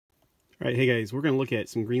Alright, hey guys, we're going to look at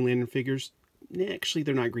some Green Lantern figures. Actually,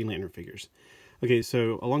 they're not Green Lantern figures. Okay,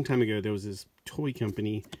 so a long time ago, there was this toy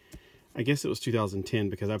company. I guess it was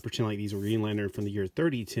 2010, because I pretend like these were Green Lantern from the year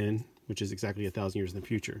 3010, which is exactly 1,000 years in the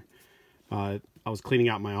future. I was cleaning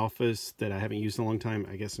out my office that I haven't used in a long time,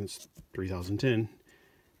 I guess since 3010.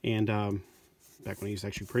 And back when I used to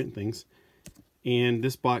actually print things. And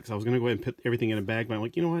this box, I was going to go ahead and put everything in a bag, but I'm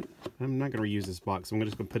like, you know what? I'm not going to reuse this box. I'm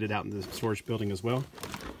just going to put it out in the storage building as well.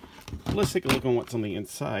 Let's take a look on what's on the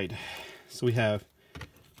inside. So we have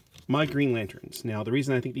my Green Lanterns. Now, the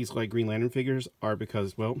reason I think these look like Green Lantern figures are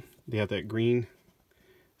because, well, they have that green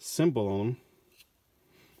symbol on them.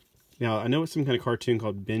 Now, I know it's some kind of cartoon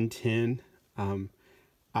called Ben 10.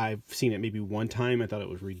 I've seen it maybe one time. I thought it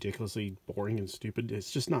was ridiculously boring and stupid. It's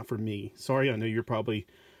just not for me. Sorry, I know you're probably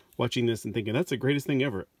watching this and thinking, that's the greatest thing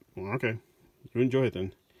ever. Well, okay. You enjoy it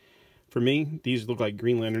then. For me, these look like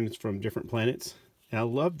Green Lanterns from different planets. And I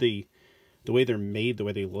love the way they're made, the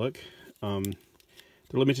way they look. The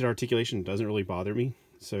limited articulation doesn't really bother me.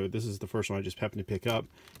 So this is the first one I just happened to pick up.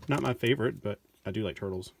 Not my favorite, but I do like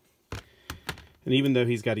turtles. And even though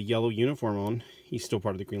he's got a yellow uniform on, he's still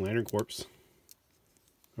part of the Green Lantern Corps.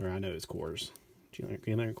 Or I know it's Corps.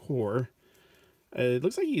 Green Lantern Corps. It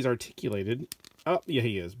looks like he's articulated. Oh, yeah,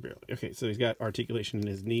 he is, barely. Okay, so he's got articulation in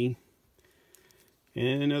his knee.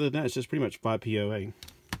 And other than that, it's just pretty much 5 POA.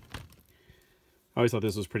 I always thought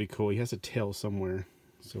this was pretty cool. He has a tail somewhere,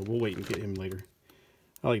 so we'll wait and get him later.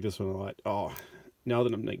 I like this one a lot. Oh, now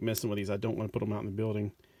that I'm like messing with these, I don't want to put them out in the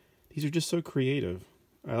building. These are just so creative.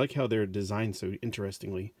 I like how they're designed so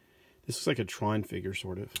interestingly. This looks like a Tron figure,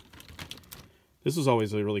 sort of. This was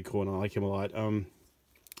always really cool, and I like him a lot.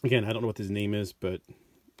 Again, I don't know what his name is, but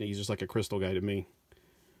he's just like a crystal guy to me.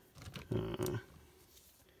 I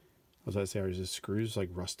was about to say, are his screws like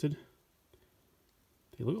rusted?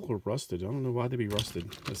 They look a little rusted. I don't know why they'd be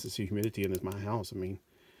rusted. That's the humidity in my house. I mean,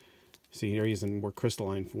 see, here he's in more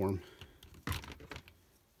crystalline form.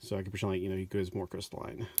 So I can pretend like, you know, he goes more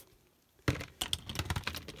crystalline.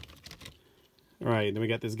 Alright, then we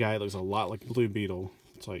got this guy that looks a lot like Blue Beetle.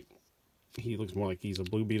 It's like, he looks more like he's a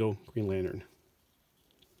Blue Beetle Green Lantern.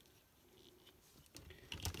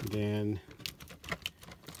 And then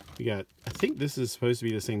we got, I think this is supposed to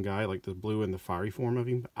be the same guy, like the blue and the fiery form of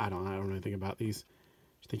him. I don't know anything about these.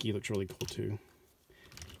 I think he looks really cool too.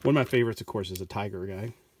 One of my favorites, of course, is a tiger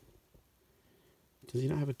guy. Does he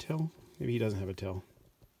not have a tail? Maybe he doesn't have a tail.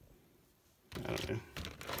 I don't know.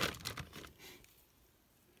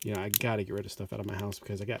 You know, I gotta get rid of stuff out of my house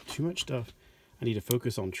because I got too much stuff. I need to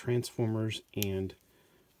focus on Transformers, and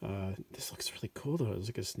this looks really cool though. It's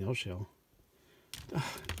like a snail shell.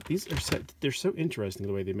 These are they're so interesting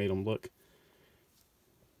the way they made them look.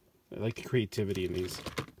 I like the creativity in these.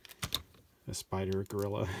 A spider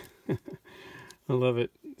gorilla. I love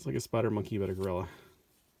it. It's like a spider monkey, but a gorilla.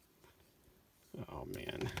 Oh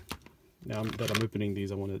man. Now that I'm opening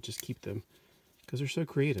these, I want to just keep them because they're so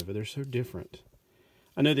creative and they're so different.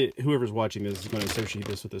 I know that whoever's watching this is going to associate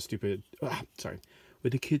this with a stupid,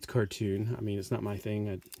 with a kid's cartoon. I mean, it's not my thing.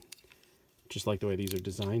 I just like the way these are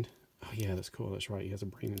designed. Oh yeah, that's cool. That's right. He has a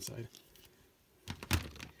brain inside. I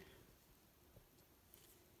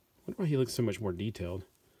wonder why he looks so much more detailed.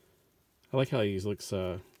 I like how he looks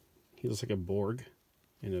like a Borg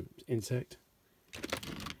and an insect.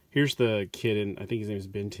 Here's the kid, and I think his name is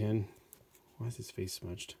Ben 10. Why is his face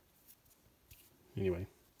smudged? Anyway.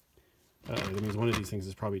 That means one of these things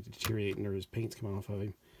is probably deteriorating or his paint's coming off of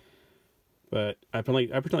him. But I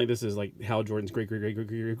pretend like this is like Hal Jordan's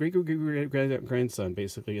great-great-great-great-great-grandson,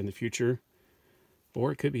 basically, in the future.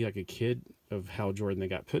 Or it could be like a kid of Hal Jordan that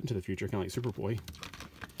got put into the future, kind of like Superboy.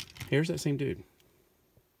 Here's that same dude.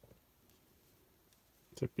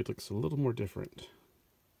 Except it looks a little more different.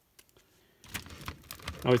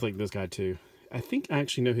 I always like this guy too. I think I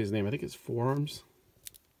actually know his name. I think it's Forearms.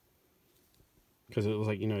 Because it was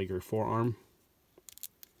like, you know, your forearm.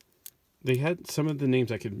 They had some of the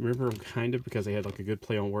names I could remember kind of because they had like a good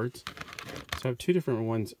play on words. So I have two different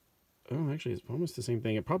ones. Oh, actually, it's almost the same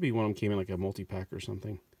thing. It probably one of them came in like a multi-pack or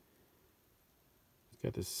something. It's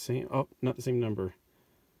got the same, oh, not the same number.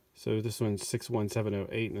 So this one's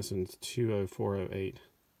 61708 and this one's 20408.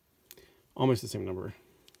 Almost the same number.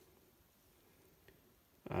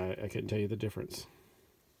 I couldn't tell you the difference.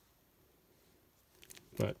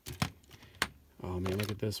 But, oh man, look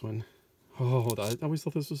at this one. Oh, I always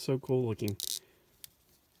thought this was so cool looking.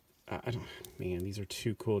 Man, these are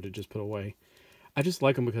too cool to just put away. I just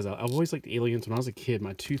like them because I've always liked aliens. When I was a kid,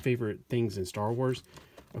 my two favorite things in Star Wars,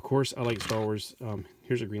 of course, I like Star Wars.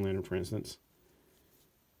 Here's a Green Lantern, for instance.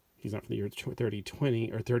 He's not from the year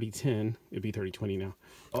 3020 or 3010. It'd be 3020 now.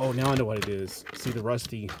 Oh, now I know what it is. See the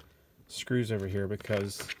rusty screws over here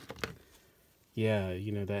because, yeah,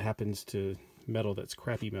 you know, that happens to metal that's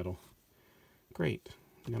crappy metal. Great.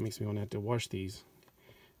 That makes me want to have to wash these.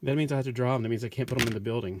 That means I have to draw them. That means I can't put them in the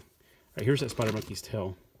building. All right, here's that spider monkey's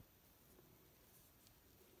tail.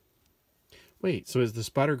 Wait, so is the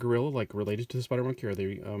spider gorilla like related to the spider monkey? Or are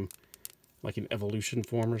they like an evolution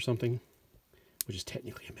form or something? Which is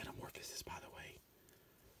technically a metamorphosis, by the way.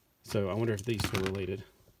 So I wonder if these two are related.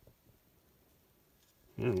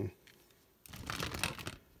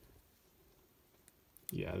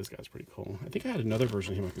 Yeah, this guy's pretty cool. I think I had another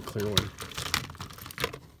version of him, like a clear one.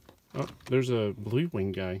 Oh, there's a blue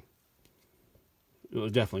wing guy.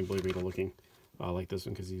 Definitely blue beetle looking. I like this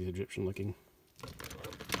one because he's Egyptian looking.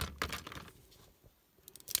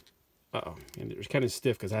 Uh-oh, and it's kind of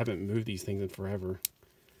stiff because I haven't moved these things in forever.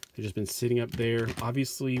 They've just been sitting up there,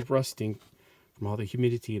 obviously rusting from all the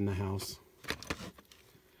humidity in the house.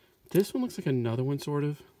 This one looks like another one, sort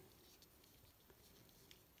of.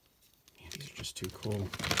 Man, these are just too cool.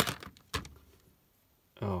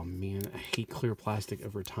 Oh man, I hate clear plastic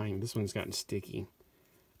over time. This one's gotten sticky.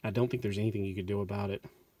 I don't think there's anything you could do about it.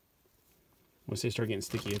 Once they start getting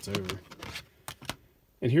sticky, it's over.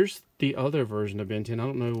 And here's the other version of Ben 10. I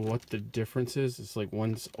don't know what the difference is. It's like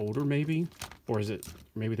one's older maybe, or is it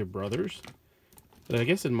maybe they're brothers? But I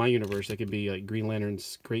guess in my universe, they could be like Green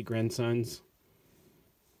Lantern's great-grandsons.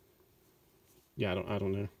 Yeah, I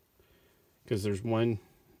don't know. Because there's one,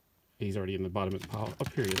 he's already in the bottom of the pile. Oh,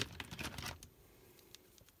 period.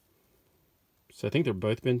 So I think they're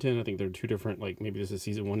both Ben 10. I think they're two different, like maybe this is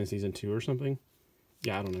season 1 and season 2 or something.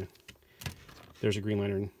 Yeah, I don't know. There's a Green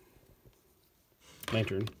Lantern.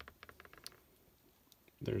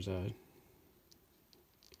 There's a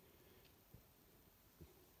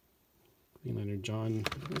Green Lantern John.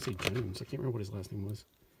 I want to say Jones. I can't remember what his last name was.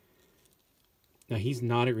 Now he's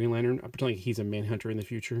not a Green Lantern. I'm pretending he's a Manhunter in the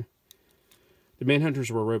future. The Manhunters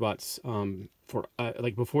were robots for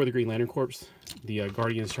like before the Green Lantern Corps. The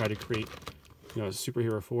Guardians tried to create, you know, a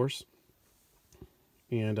superhero force,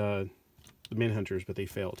 and the Manhunters, but they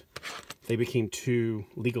failed. They became too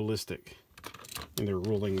legalistic in their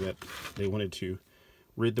ruling that they wanted to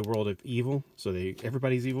rid the world of evil. So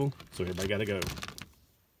everybody's evil, so everybody got to go.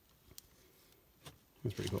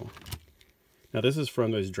 That's pretty cool. Now this is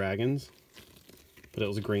from those dragons, but it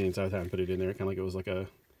was green, so I thought I'd put it in there, kind of like it was like a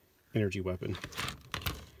energy weapon.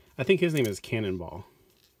 I think his name is Cannonball.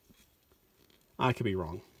 I could be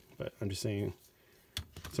wrong, but I'm just saying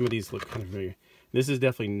some of these look kind of familiar. This is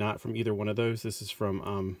definitely not from either one of those. This is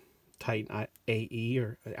from Titan AE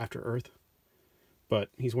or After Earth. But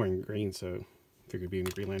he's wearing green, so I figured it'd be in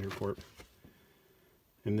the Green Lantern Corps.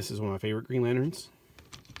 And this is one of my favorite Green Lanterns.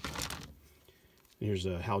 And here's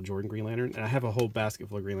a Hal Jordan Green Lantern. And I have a whole basket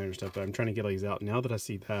full of Green Lantern stuff, but I'm trying to get all these out. Now that I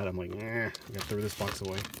see that, I'm like, I gotta throw this box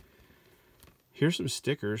away. Here's some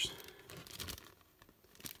stickers.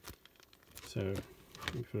 So,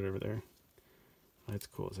 let me put it over there. Oh, that's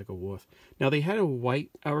cool. It's like a wolf. Now, they had a white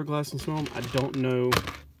hourglass in some of them. I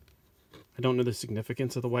don't know the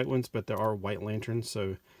significance of the white ones, but there are white lanterns,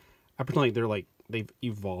 so I pretend like they're like they've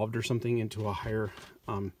evolved or something into a higher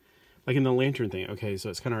like in the lantern thing. Okay, so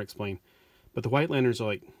it's kind of explained. But the white lanterns are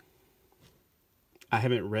like, I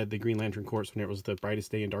haven't read the Green Lantern Corps when it was the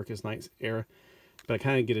Brightest Day and Darkest Nights era, but I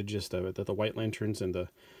kind of get a gist of it, that the white lanterns and the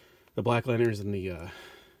black lanterns and the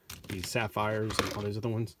sapphires and all those other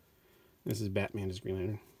ones. This is Batman as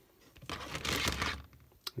Green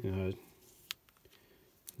Lantern.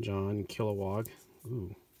 John Kilowog.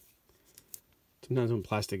 Ooh. Sometimes when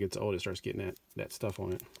plastic gets old, it starts getting that stuff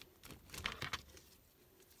on it.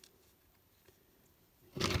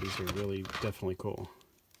 Yeah, these are really definitely cool.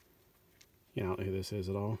 Yeah, I don't know who this is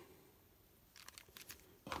at all.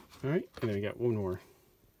 Alright, and then we got one more.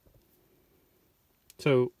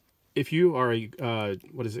 So, if you are a,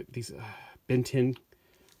 what is it, these Ben 10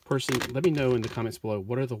 person, let me know in the comments below,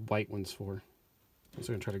 what are the white ones for? I was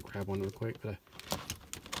going to try to grab one real quick, but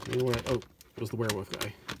oh, it was the werewolf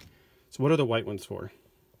guy. So what are the white ones for?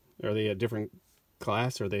 Are they a different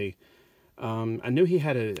class? Are they, I knew he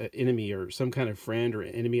had an enemy or some kind of friend or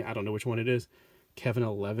enemy. I don't know which one it is. Kevin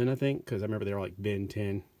 11, I think, because I remember they were like Ben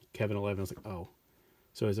 10, Kevin 11. I was like, oh,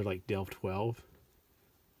 so is it like Delve 12?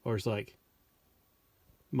 Or is it like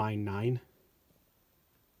Mine 9?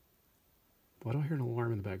 Why do I hear an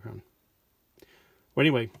alarm in the background? Well,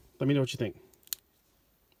 anyway, let me know what you think.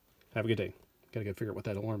 Have a good day. Gotta go figure out what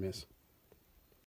that alarm is.